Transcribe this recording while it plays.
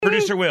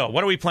Producer Will,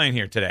 what are we playing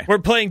here today? We're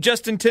playing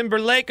Justin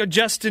Timberlake or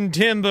Justin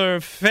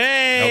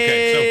TimberFake.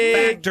 Okay,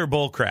 so fact or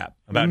bullcrap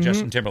about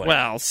Justin Timberlake?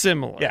 Well,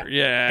 similar.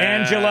 Yeah.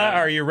 Angela,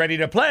 are you ready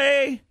to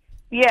play?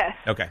 Yes.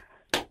 Okay.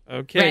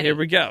 Okay, here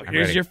we go.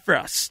 Here's ready. your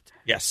first.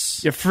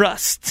 Yes. Your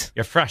first.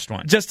 Your first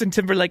one. Justin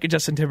Timberlake or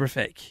Justin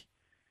TimberFake?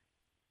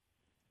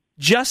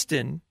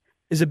 Justin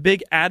is a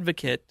big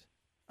advocate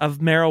of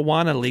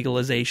marijuana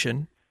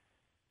legalization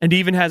and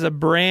even has a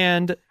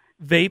brand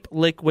vape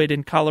liquid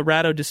in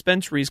Colorado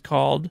dispensaries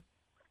called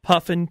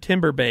Puffin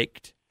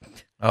Timberbaked.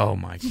 Oh,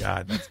 my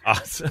God. That's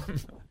awesome.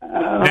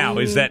 Now,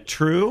 is that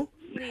true?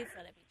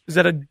 Is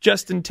that a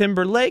Justin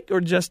Timberlake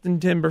or Justin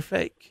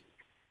TimberFake?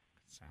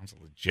 Sounds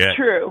legit.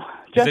 True.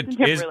 Justin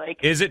Timberlake.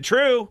 Is it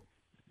true?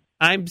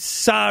 I'm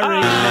sorry. Oh,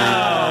 No.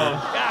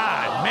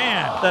 God,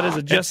 man. That is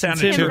a Justin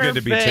sounded too good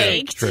to be true.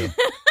 TimberFake. It's true.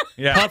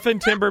 Yeah. Puffin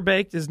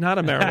Timberbaked is not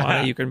a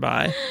marijuana you can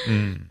buy.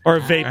 Or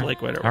a vape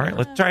liquid. Or All right,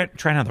 whatever. let's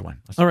try another one.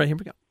 All right, here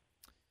we go.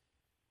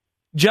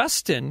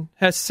 Justin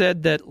has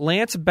said that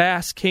Lance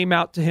Bass came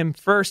out to him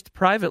first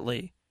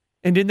privately,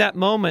 and in that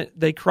moment,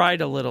 they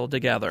cried a little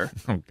together.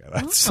 Oh, God,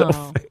 that's so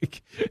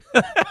fake.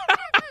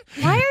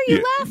 Why are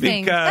you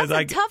laughing? Because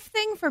That's a tough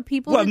thing for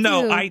people Well, to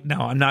no, do. I'm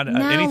not.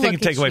 Now Anything to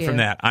look take at away you. from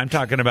that. I'm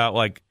talking about,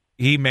 like,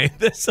 he made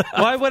this up.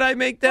 Why would I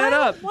make that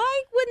up?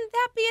 Why wouldn't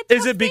that be a tough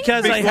Is it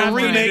because thing? I have to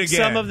read it make again.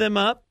 some of them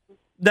up?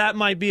 That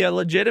might be a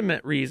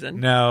legitimate reason.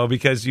 No,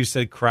 because you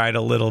said cried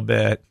a little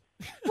bit.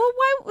 Well,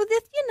 why?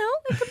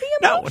 It could be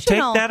No,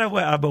 emotional. take that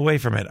away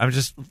from it. I'm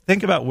just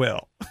think about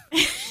Will.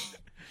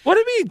 What do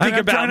you mean, think I'm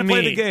about trying to me?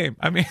 play the game.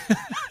 I mean, All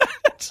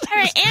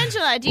right,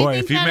 Angela, do you boy,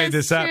 think if you that made is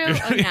this true up, you're or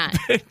gonna be not? in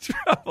big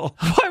trouble.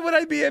 Why would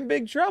I be in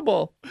big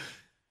trouble?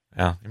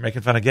 Well, you're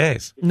making fun of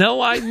gays.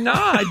 No, I'm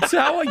not. It's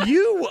how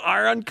you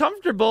are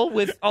uncomfortable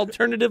with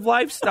alternative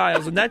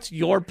lifestyles, and that's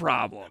your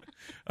problem.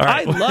 All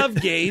right. I love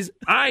gays.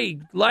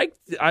 I'd like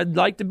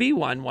to be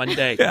one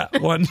day. Yeah,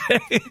 one day.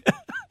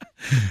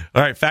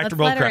 All right, fact Let's or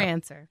let her bullcrap?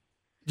 answer.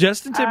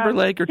 Justin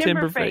Timberlake or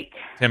TimberFake.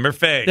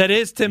 TimberFake. That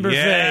is TimberFake.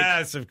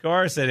 Yes, of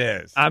course it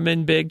is. I'm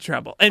in big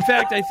trouble. In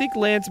fact, I think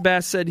Lance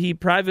Bass said he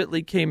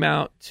privately came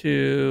out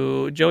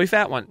to Joey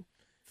Fat One.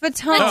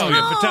 Fatone. Oh,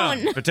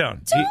 yeah,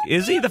 Fatone.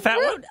 Is he the fat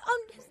one? Rude.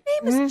 His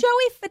name is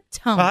Joey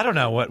Fatone. Well, I don't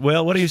know.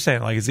 What are you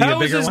saying? Like, is he a How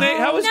was bigger his one? name?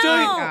 How was No.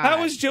 Joey?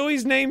 How was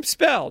Joey's name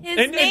spelled? His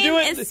And name do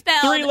it is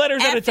spelled 3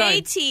 letters at a time.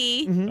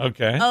 F-A-T-O-N-E.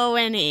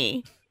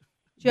 Okay.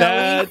 Joey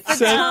That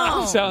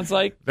Fatone. sounds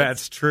like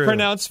That's true.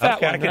 Pronounced fat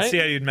okay, one, I can right? see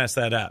how you'd mess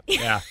that up.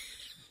 Yeah.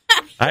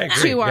 I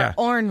agree. You are Yeah.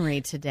 ornery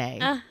today.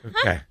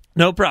 Okay.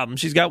 no problem.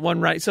 She's got one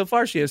right so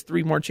far. She has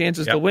 3 more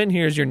chances to Yep. win.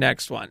 Here's your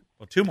next one.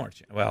 Well, 2 more.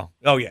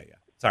 Oh, yeah.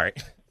 Sorry.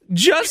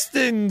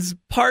 Justin's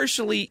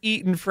partially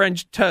eaten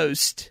French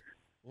toast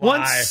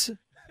once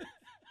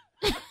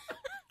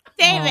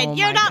David, Oh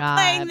you're my not God.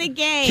 playing the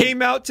game.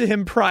 came out to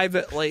him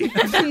privately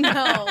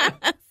No.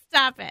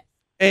 Stop it.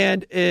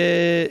 and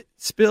it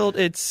spilled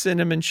its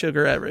cinnamon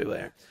sugar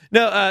everywhere.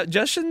 No,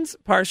 Justin's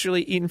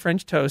partially eaten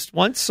French toast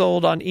once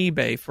sold on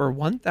eBay for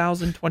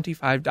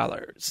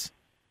 $1,025.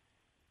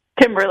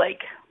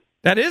 Timberlake.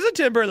 That is a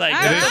Timberlake.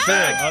 It is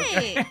Right.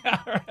 big. Okay. All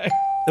right.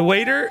 The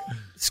waiter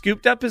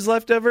scooped up his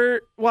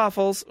leftover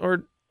waffles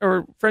or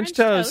French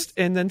toast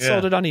and then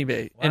sold Yeah. it on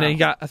eBay. And Wow. he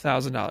got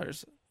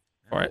 $1,000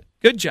 for it.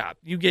 Good job.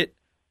 You get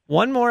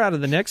one more out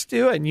of the next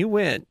 2 and you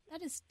win.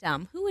 That is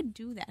dumb. Who would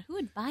do that? Who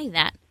would buy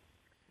that?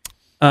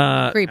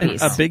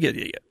 Creepies. A big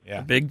idiot. Yeah.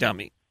 A big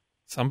dummy.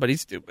 Somebody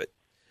stupid.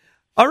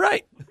 All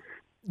right.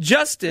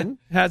 Justin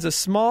has a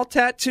small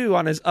tattoo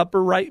on his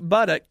upper right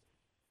buttock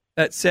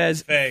that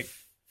says Fake.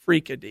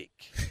 Freakadeek.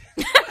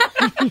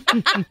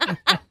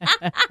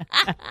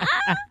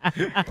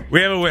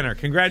 We have a winner.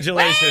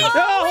 Congratulations. Hold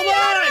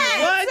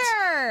on. What?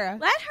 Sir.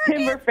 Let her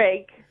answer.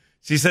 Timberfake.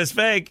 She says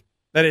fake.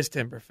 That is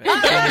TimberFake.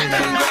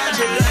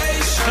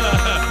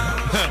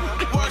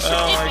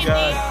 Oh, my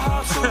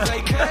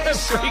God.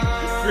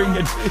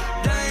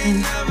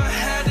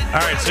 All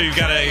right, so you've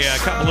got a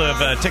couple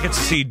of tickets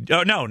to see.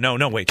 Oh,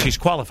 no, wait. She's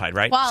qualified,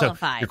 right? So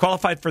Qualified. you're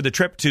qualified for the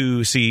trip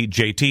to see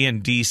JT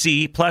in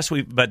DC. Plus,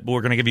 but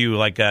we're going to give you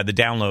like the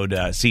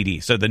download CD.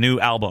 So the new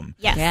album.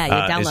 Yes. Yeah,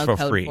 you is download for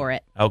code free. for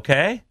it.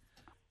 Okay.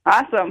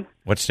 Awesome.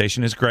 What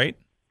station is great?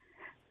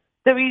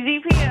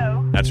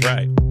 WZPO. That's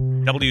right.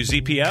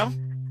 WZPL.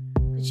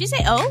 Did she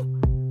say oh?